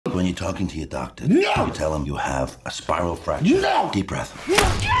you're talking to your doctor, No! you tell him you have a spiral fracture. No! Deep breath.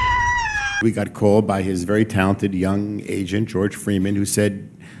 We got called by his very talented young agent, George Freeman, who said,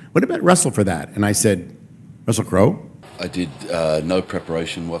 "What about Russell for that?" And I said, "Russell Crowe?" I did no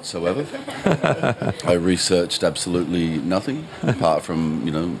preparation whatsoever. I researched absolutely nothing, apart from,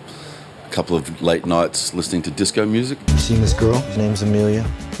 a couple of late nights listening to disco music. You seen this girl? Her name's Amelia.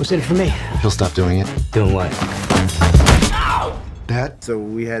 What's in it for me? He'll stop doing it. Doing what? That? So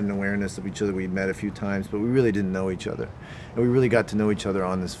we had an awareness of each other. We'd met a few times, but we really didn't know each other. And we really got to know each other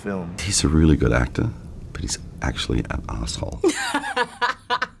on this film. He's a really good actor, but he's actually an asshole.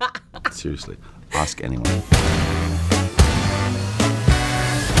 Seriously, ask anyone.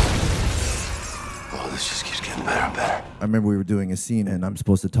 Oh, this just keeps getting better and better. I remember we were doing a scene, and I'm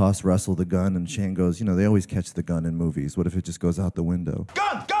supposed to toss Russell the gun, and Shane goes, they always catch the gun in movies. What if it just goes out the window?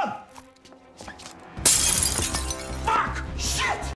 Gun!